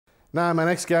Now, my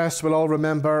next guest we'll all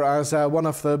remember as one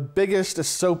of the biggest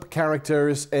soap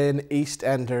characters in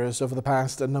Eastenders over the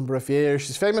past number of years.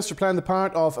 She's famous for playing the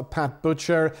part of Pat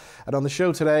Butcher, and on the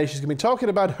show today she's going to be talking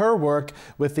about her work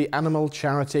with the animal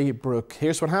charity Brooke.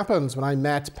 Here's what happens when I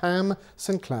met Pam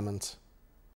St Clement.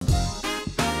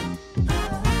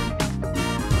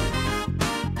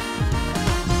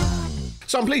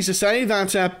 So I'm pleased to say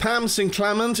that Pam St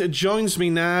Clement joins me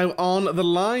now on the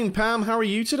line. Pam, how are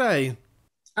you today?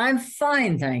 I'm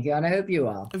fine, thank you, and I hope you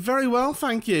are. Very well,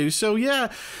 thank you. So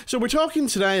we're talking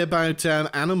today about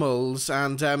animals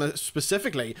and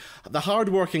specifically the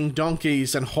hard-working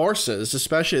donkeys and horses,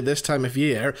 especially at this time of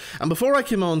year. And before I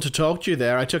came on to talk to you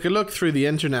there, I took a look through the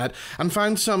internet and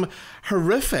found some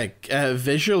horrific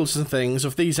visuals and things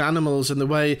of these animals and the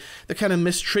way they're kind of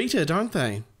mistreated, aren't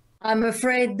they? I'm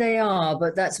afraid they are,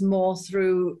 but that's more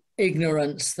through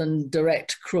ignorance than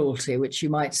direct cruelty, which you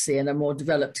might see in a more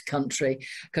developed country,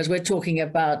 because we're talking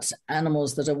about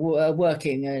animals that are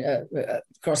working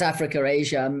across Africa,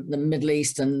 Asia, the Middle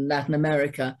East and Latin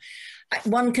America.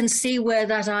 One can see where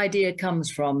that idea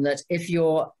comes from, that if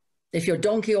your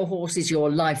donkey or horse is your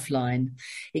lifeline,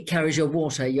 it carries your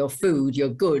water, your food, your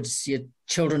goods, your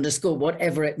children to school,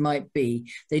 whatever it might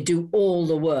be. They do all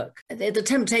the work. The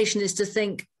temptation is to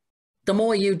think the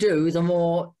more you do, the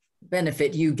more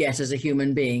benefit you get as a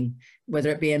human being,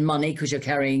 whether it be in money because you're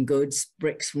carrying goods,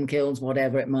 bricks from kilns,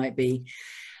 whatever it might be.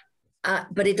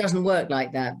 But it doesn't work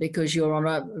like that, because you're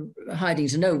on hiding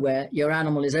to nowhere. Your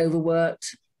animal is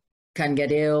overworked, can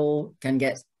get ill, can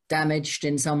get damaged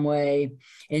in some way,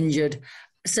 injured.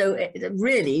 So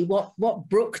really what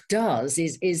Brooke does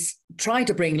is try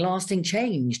to bring lasting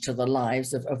change to the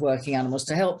lives of working animals,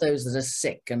 to help those that are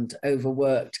sick and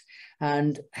overworked,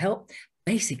 and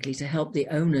basically to help the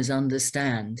owners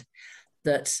understand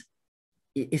that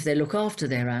if they look after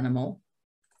their animal,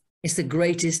 it's the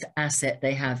greatest asset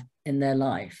they have in their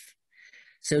life.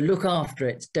 So look after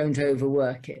it, don't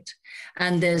overwork it.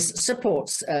 And there's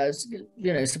supports,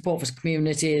 support for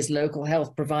communities, local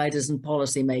health providers and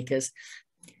policymakers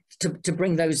to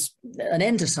bring an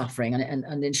end to suffering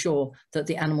and ensure that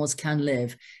the animals can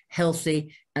live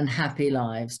healthy and happy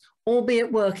lives.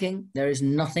 Albeit working, there is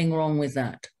nothing wrong with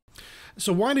that.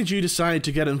 So why did you decide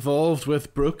to get involved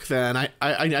with Brooke then?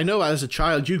 I know as a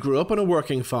child you grew up on a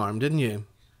working farm, didn't you?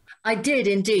 I did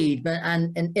indeed, but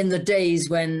and in the days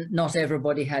when not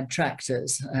everybody had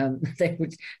tractors,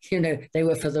 they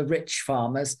were for the rich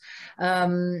farmers.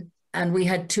 And we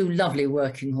had two lovely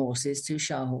working horses, two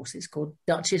shower horses called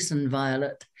Duchess and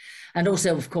Violet. And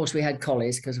also, of course, we had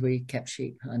collies because we kept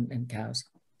sheep and cows.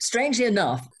 Strangely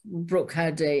enough, Brooke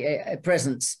had a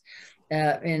presence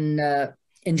in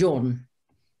Jordan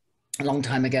a long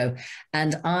time ago,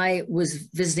 and I was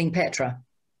visiting Petra,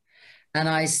 and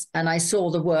I saw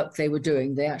the work they were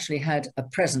doing. They actually had a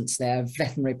presence there, a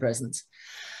veterinary presence,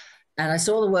 and I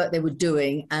saw the work they were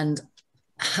doing. And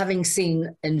having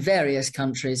seen in various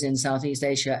countries in Southeast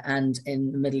Asia and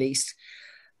in the Middle East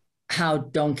how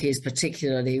donkeys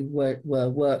particularly were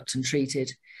worked and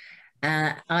treated,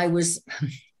 I was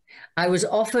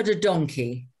offered a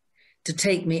donkey to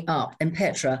take me up in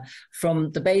Petra,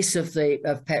 from the base of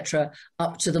Petra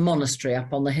up to the monastery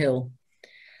up on the hill.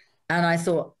 And I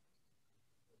thought,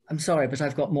 I'm sorry, but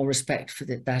I've got more respect for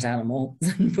that animal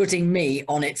than putting me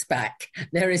on its back.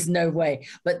 There is no way.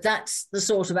 But that's the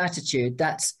sort of attitude,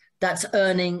 that's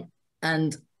earning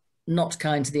and not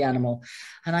kind to the animal.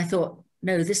 And I thought,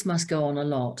 no, this must go on a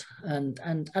lot. And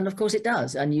of course it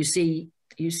does. And you see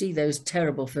those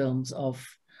terrible films of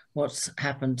what's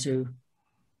happened to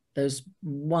those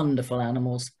wonderful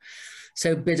animals,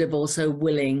 so biddable, so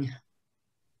willing,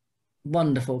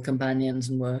 wonderful companions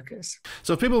and workers.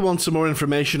 So if people want some more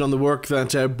information on the work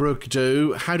that Brooke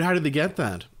do, how do they get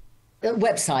that? The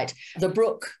website, the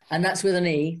Brooke, and that's with an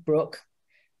E, Brooke.org.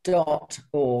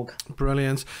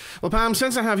 Brilliant. Well, Pam,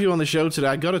 since I have you on the show today,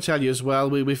 I've got to tell you as well,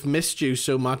 we've missed you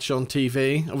so much on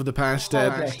TV over the past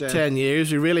 10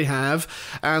 years. We really have.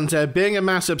 And being a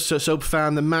massive soap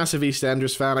fan, the massive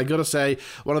EastEnders fan, I've got to say,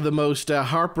 one of the most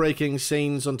heartbreaking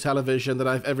scenes on television that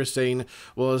I've ever seen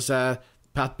was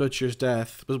Pat Butcher's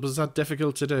death. Was that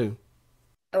difficult to do?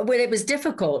 Well, it was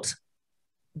difficult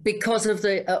because of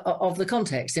the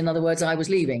context. In other words, I was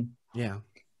leaving. Yeah.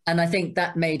 And I think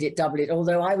that made it doubly,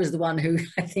 although I was the one who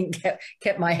I think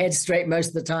kept my head straight most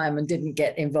of the time and didn't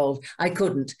get involved. I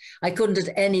couldn't at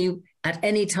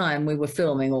any time we were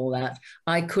filming all that.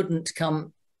 I couldn't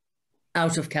come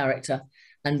out of character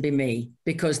and be me,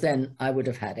 because then I would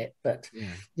have had it. But,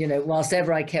 whilst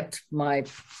ever I kept my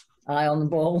eye on the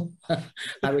ball,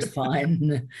 I was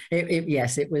fine.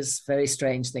 Yes, it was a very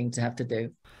strange thing to have to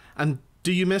do. And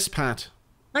do you miss Pat?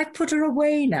 I've put her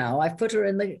away now. I've put her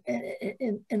in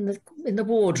the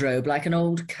wardrobe like an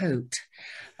old coat,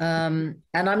 and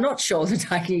I'm not sure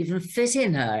that I can even fit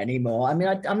in her anymore. I mean,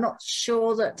 I'm not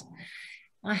sure that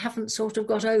I haven't sort of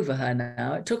got over her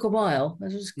now. It took a while.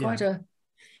 It was quite a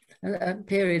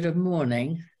period of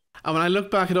mourning. And when I look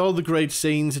back at all the great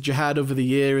scenes that you had over the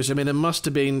years, I mean, it must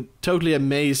have been totally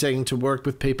amazing to work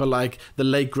with people like the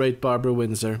late, great Barbara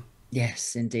Windsor.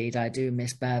 Yes, indeed. I do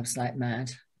miss Babs like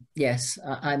mad. Yes,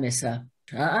 I miss her.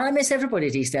 I miss everybody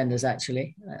at Eastenders,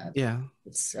 actually. Yeah.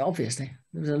 It's obviously,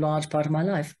 it was a large part of my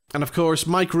life. And of course,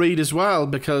 Mike Reid as well,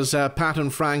 because Pat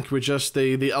and Frank were just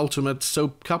the ultimate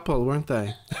soap couple, weren't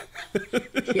they?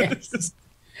 Yes.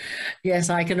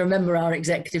 Yes, I can remember our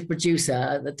executive producer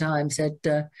at the time said,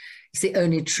 it's the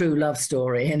only true love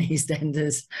story in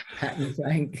EastEnders, Pat and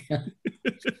Frank.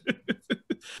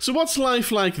 So what's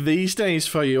life like these days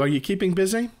for you? Are you keeping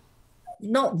busy?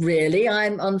 Not really.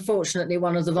 I'm unfortunately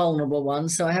one of the vulnerable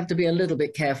ones, so I have to be a little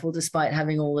bit careful despite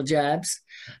having all the jabs.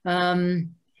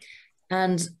 And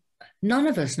none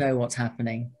of us know what's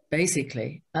happening,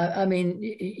 basically. I mean,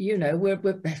 you know,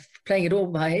 we're playing it all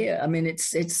by ear. I mean,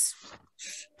 it's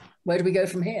where do we go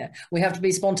from here? We have to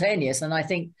be spontaneous. And I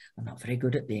think I'm not very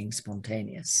good at being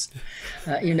spontaneous,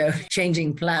 you know,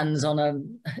 changing plans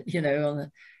on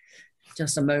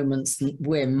just a moment's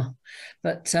whim.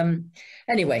 But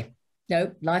anyway,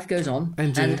 no, life goes on.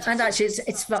 Indeed. And actually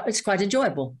it's quite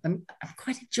enjoyable. I'm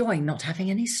quite enjoying not having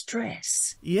any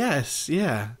stress. Yes,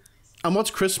 yeah. And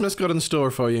what's Christmas got in store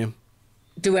for you?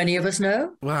 Do any of us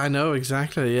know? Well, I know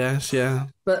exactly, yes, yeah.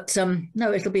 But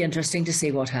no, it'll be interesting to see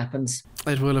what happens.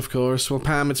 It will, of course. Well,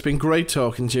 Pam, it's been great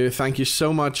talking to you. Thank you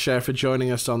so much for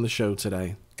joining us on the show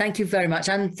today. Thank you very much.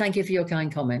 And thank you for your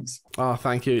kind comments. Oh,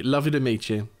 thank you. Lovely to meet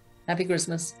you. Happy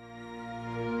Christmas.